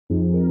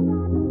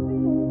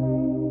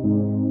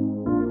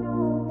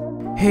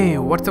Hey,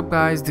 what's up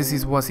guys, this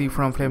is Wasi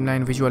from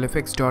FLIMLION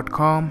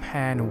VisualFX.com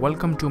and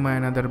welcome to my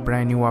another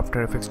brand new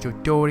After Effects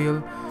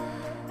tutorial.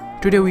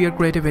 Today we are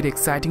creating a very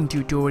exciting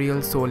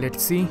tutorial, so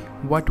let's see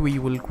what we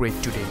will create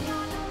today.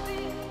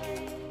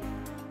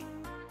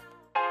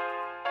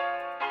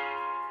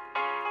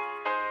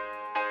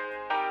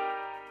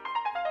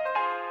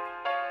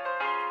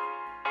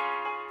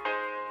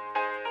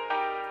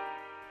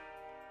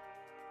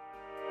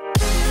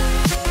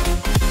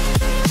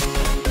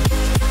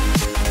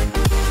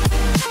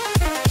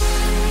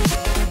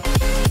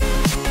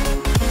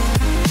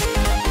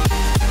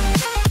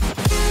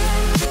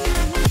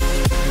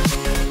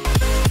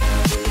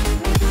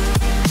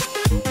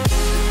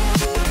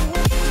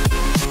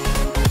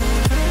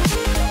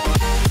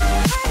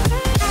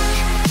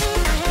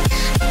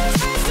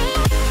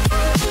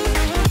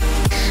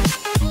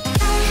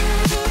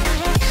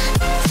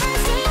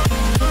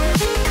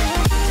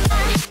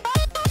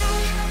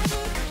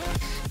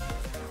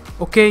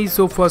 Okay,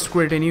 so first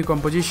create a new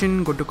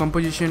composition, go to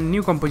composition,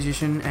 new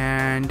composition,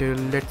 and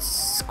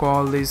let's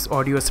call this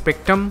audio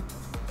spectrum,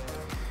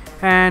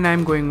 and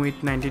I'm going with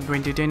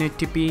 1920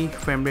 1080p,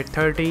 frame rate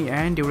 30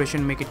 and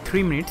duration make it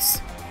 3 minutes.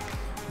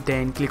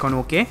 Then click on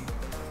OK.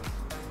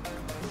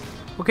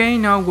 Okay,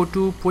 now go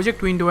to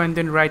project window and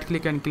then right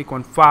click and click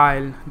on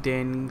file,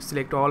 then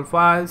select all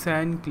files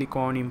and click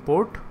on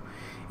import.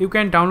 You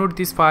can download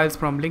these files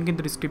from link in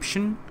the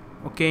description.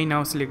 Okay,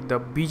 now select the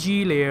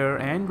BG layer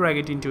and drag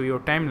it into your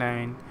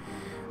timeline.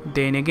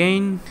 Then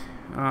again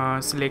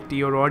select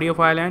your audio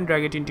file and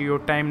drag it into your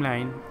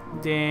timeline.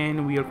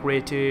 Then we'll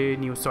create a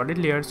new solid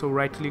layer, so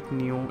right click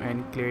new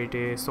and create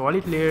a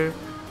solid layer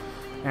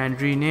and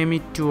rename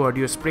it to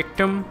audio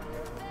spectrum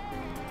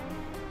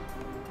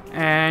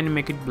and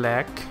make it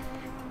black.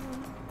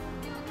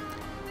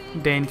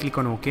 Then click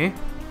on OK.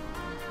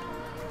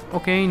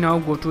 Okay, now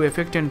go to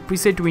effect and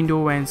preset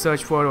window and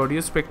search for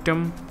audio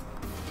spectrum,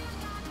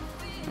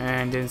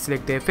 and then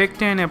select the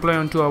effect and apply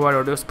onto our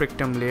audio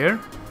spectrum layer.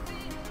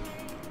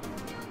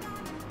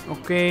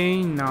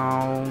 Okay,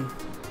 now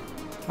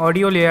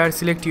audio layer,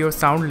 select your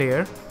sound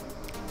layer.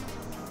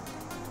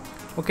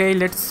 Okay,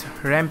 let's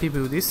ramp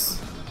view this.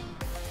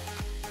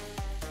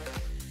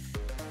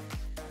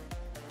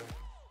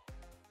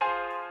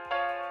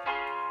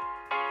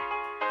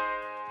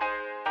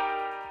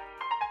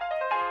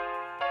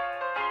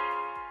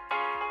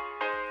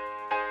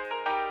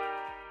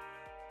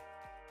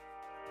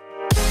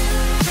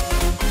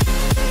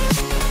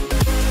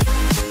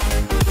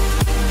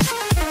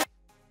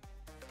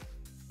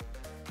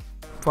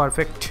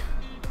 Perfect.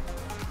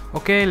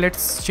 Okay,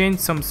 let's change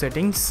some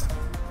settings.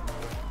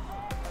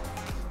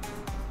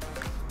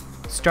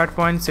 Start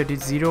point set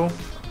it 0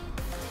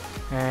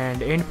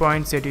 and end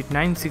point set it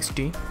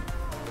 960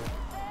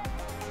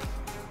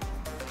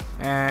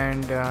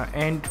 and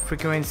end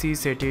frequency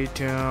set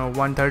it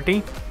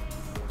 130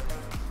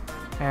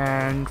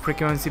 and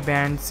frequency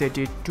band set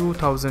it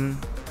 2000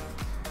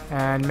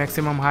 and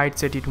maximum height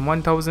set it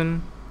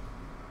 1000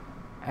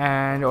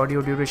 and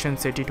audio duration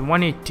set it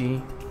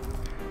 180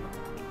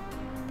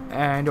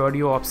 and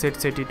audio offset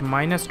set it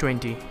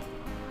 -20.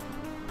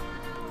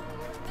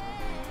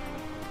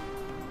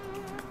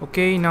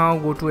 Okay, now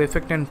go to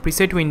effect and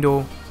preset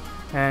window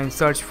and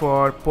search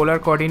for polar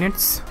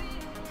coordinates.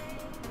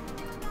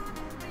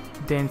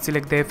 Then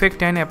select the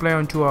effect and apply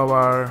onto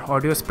our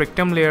audio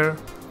spectrum layer.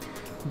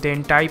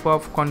 Then type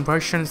of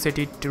conversion set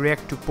it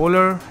direct to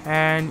polar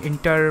and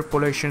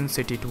interpolation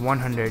set it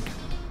 100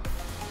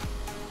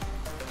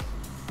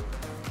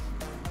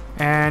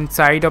 and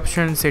side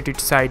option set it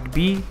side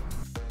B.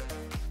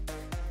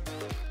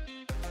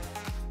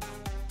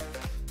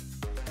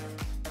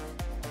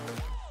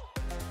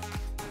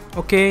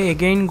 Okay,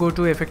 again go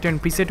to effect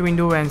and preset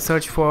window and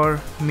search for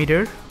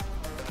mirror.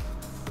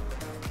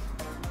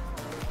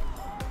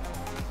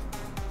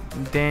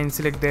 Then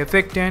select the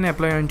effect and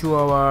apply onto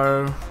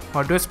our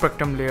audio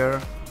spectrum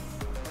layer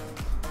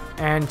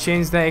and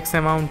change the X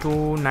amount to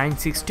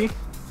 960.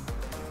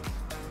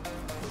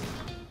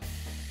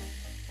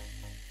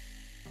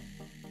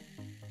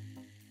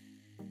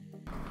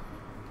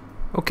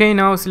 Okay,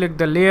 now select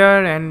the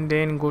layer and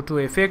then go to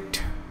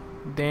effect,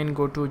 then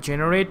go to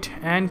generate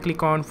and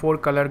click on 4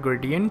 color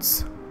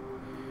gradients,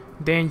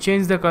 then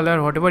change the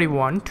color whatever you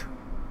want.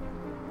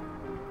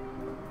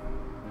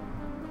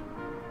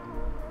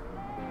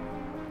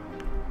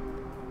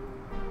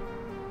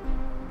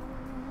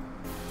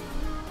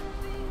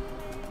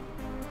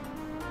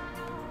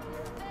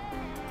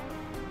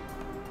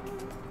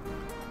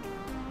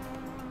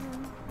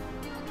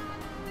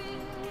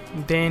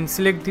 Then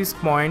select these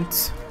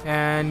points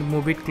and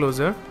move it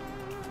closer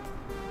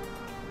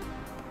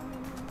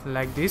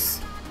like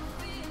this.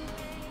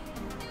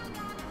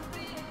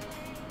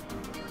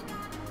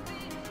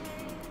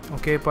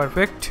 Okay,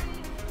 perfect.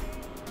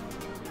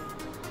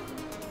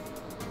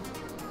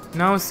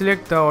 Now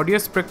select the audio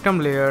spectrum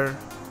layer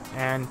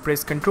and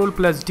press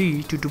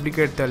Ctrl+D to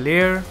duplicate the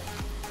layer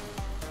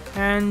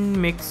and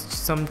make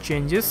some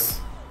changes.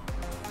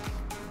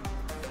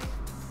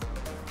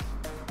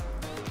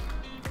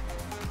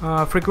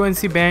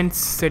 Frequency bands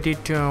set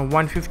it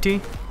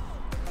 150,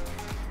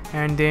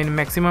 and then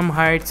maximum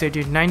height set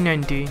it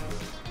 990,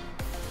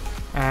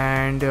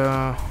 and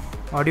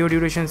audio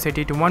duration set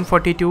it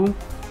 142,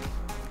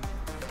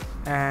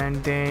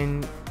 and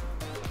then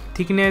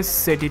thickness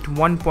set it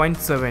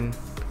 1.7.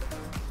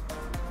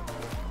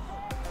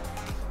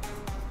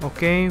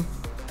 okay,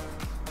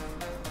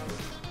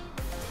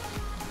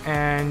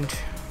 and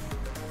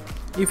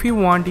if you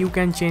want you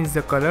can change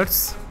the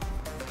colors.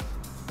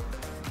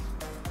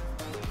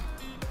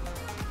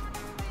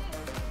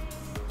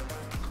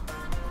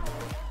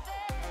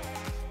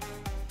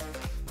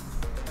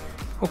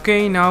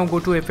 Okay, now go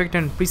to Effect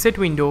and Preset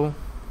window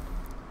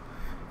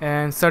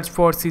and search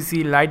for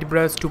CC Light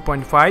Brush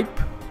 2.5.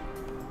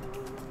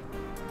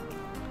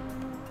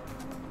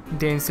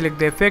 Then select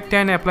the effect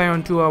and apply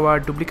onto our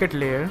duplicate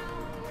layer,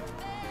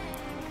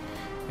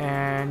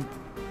 and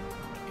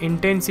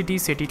intensity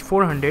set it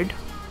 400,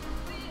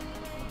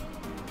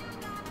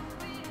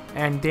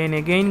 and then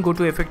again go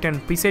to Effect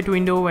and Preset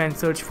window and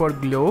search for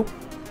glow,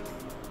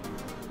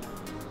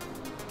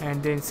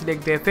 and then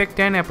select the effect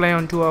and apply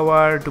onto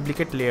our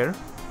duplicate layer.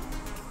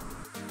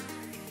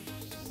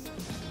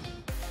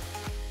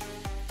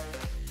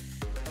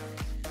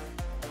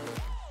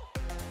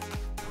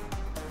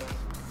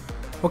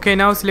 Okay,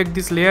 now select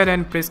this layer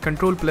and press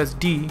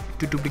Ctrl+D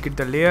to duplicate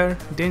the layer.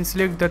 Then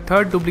select the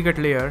third duplicate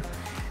layer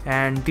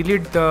and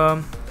delete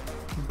the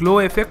glow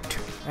effect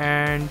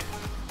and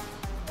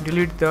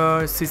delete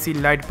the CC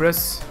light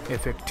brush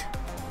effect,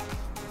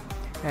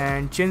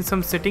 and change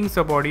some settings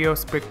of audio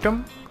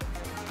spectrum,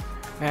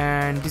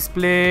 and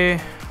display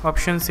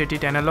options set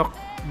it analog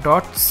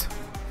dots,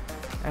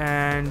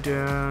 and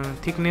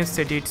thickness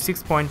set it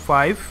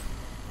 6.5.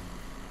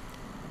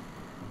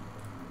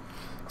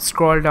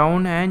 Scroll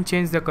down and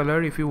change the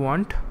color if you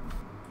want.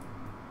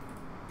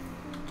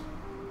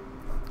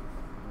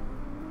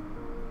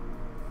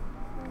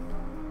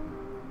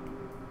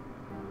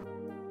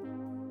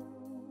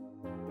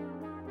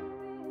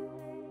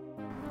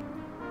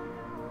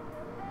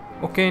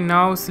 Okay,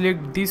 now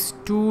select these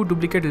two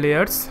duplicate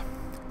layers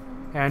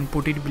and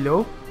put it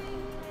below.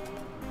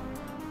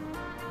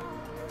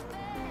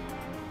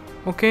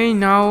 Okay,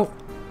 now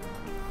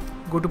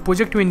go to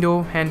project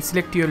window and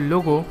select your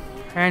logo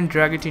and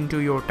drag it into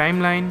your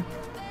timeline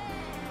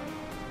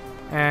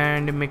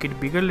and make it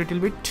bigger a little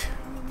bit.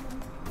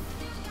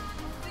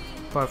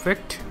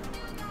 Perfect.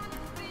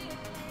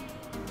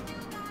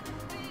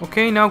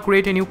 Okay, now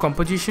create a new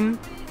composition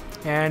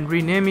and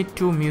rename it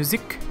to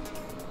music.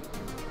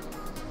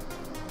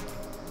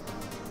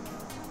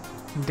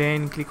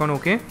 Then click on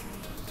OK.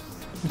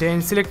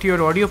 Then select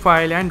your audio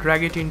file and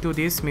drag it into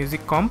this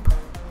music comp.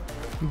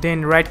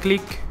 Then right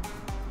click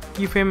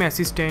Keyframe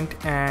Assistant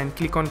and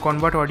click on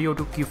Convert Audio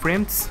to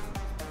Keyframes.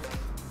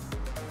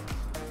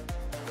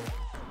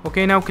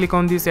 Okay, now click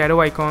on this arrow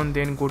icon,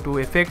 then go to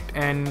Effect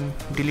and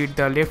delete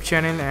the left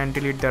channel and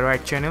delete the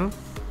right channel.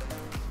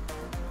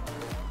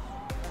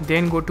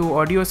 Then go to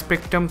Audio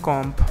Spectrum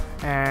Comp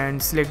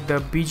and select the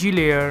BG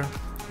layer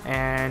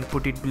and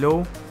put it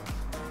below,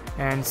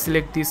 and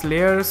select these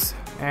layers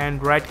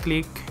and right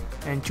click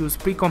and choose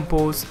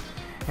Pre-Compose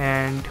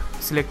and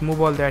select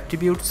Move All the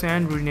Attributes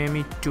and rename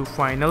it to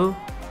Final.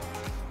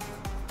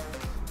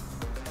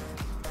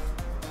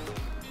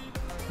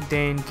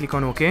 Then click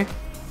on OK.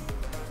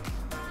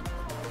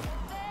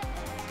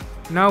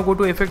 Now go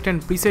to Effect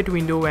and Preset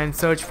window and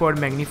search for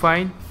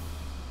Magnify.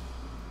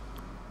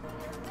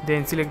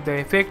 Then select the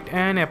effect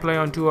and apply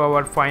onto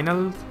our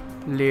final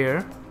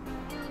layer.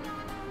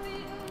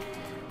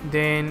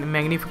 Then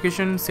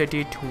magnification set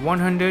it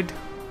 100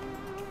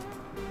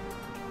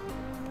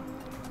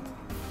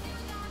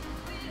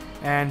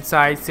 and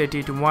size set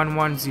it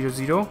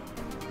 1100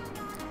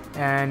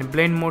 and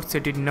blend mode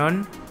set it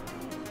none.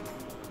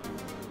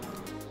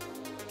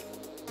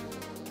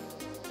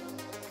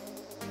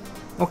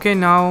 Okay,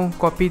 now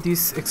copy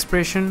this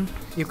expression.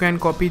 You can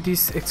copy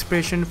this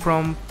expression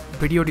from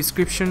video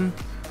description,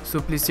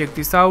 so please check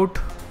this out.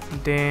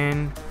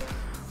 Then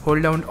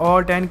hold down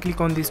Alt and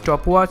click on this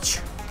stopwatch,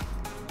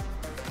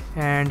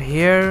 and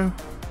here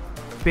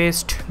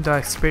paste the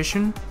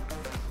expression.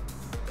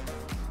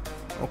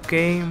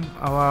 Okay,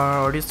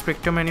 our audio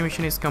spectrum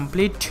animation is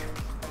complete.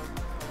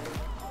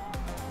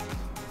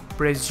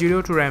 Press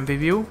 0 to ramp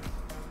view.